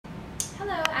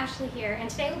Ashley here, and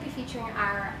today we'll be featuring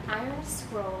our iron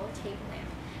scroll table lamp.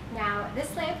 Now,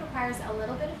 this lamp requires a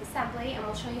little bit of assembly, and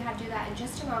we'll show you how to do that in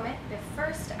just a moment. But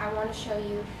first, I want to show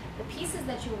you the pieces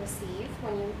that you'll receive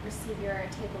when you receive your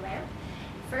table lamp.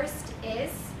 First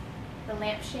is the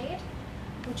lampshade,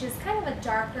 which is kind of a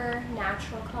darker,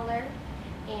 natural color,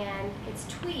 and it's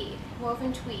tweed,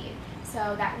 woven tweed,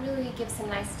 so that really gives some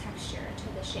nice texture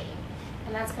to the shade.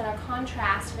 And that's going to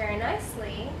contrast very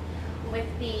nicely with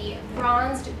the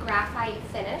bronzed graphite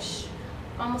finish,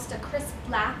 almost a crisp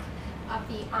black of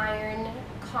the iron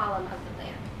column of the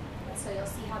lamp. So you'll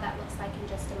see how that looks like in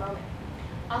just a moment.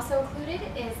 Also included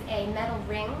is a metal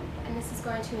ring, and this is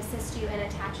going to assist you in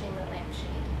attaching the lampshade.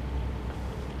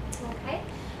 Okay,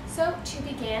 so to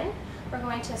begin, we're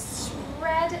going to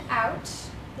spread out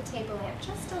the table lamp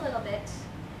just a little bit,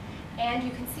 and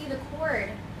you can see the cord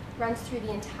runs through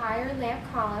the entire lamp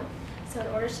column. So in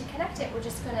order to connect it, we're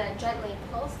just going to gently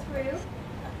pull through,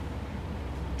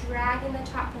 dragging the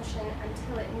top portion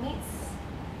until it meets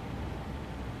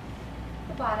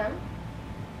the bottom.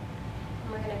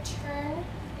 And we're going to turn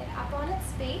it up on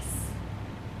its base.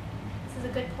 This is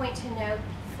a good point to note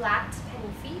flat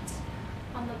penny feet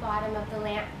on the bottom of the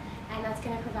lamp, and that's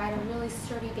going to provide a really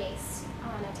sturdy base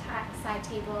on a side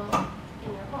table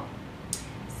in your home.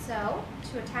 So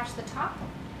to attach the top,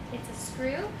 it's a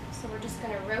screw, so we're just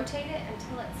going to rotate it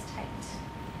until it's tight.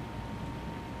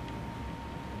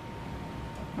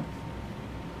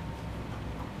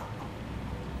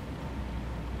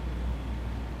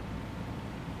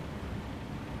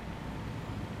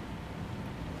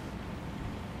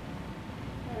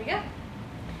 There we go.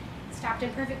 Stopped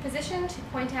in perfect position to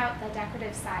point out the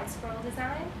decorative side scroll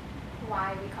design,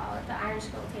 why we call it the iron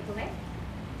scroll table lamp.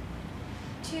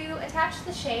 To attach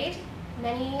the shade,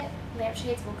 many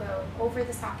lampshades will go over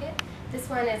the socket. This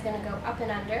one is going to go up and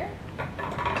under,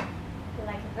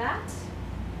 like that.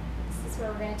 This is where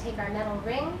we're going to take our metal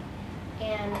ring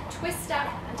and twist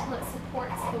up until it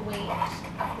supports the weight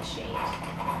of the shade.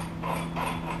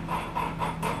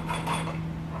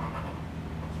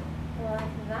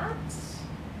 Like that.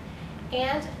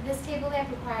 And this table lamp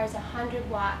requires a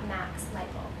 100-watt max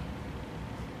light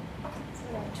bulb. So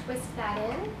I'm going to twist that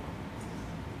in.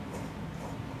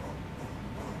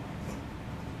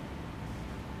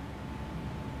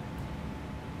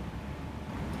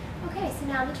 Okay, so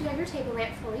now that you have your table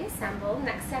lamp fully assembled,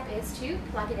 next step is to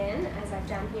plug it in, as I've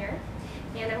done here.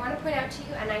 And I want to point out to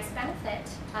you a nice benefit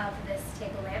of this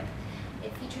table lamp.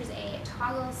 It features a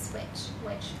toggle switch,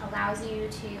 which allows you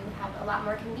to have a lot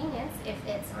more convenience if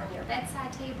it's on your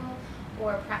bedside table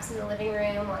or perhaps in the living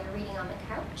room while you're reading on the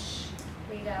couch.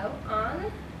 Here you go,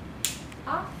 on,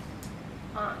 off,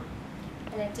 on.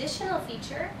 An additional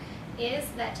feature is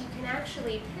that you can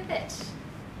actually pivot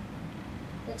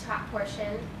the top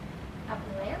portion of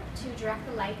the lamp to direct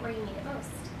the light where you need it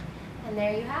most. And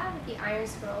there you have the iron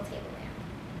scroll table lamp.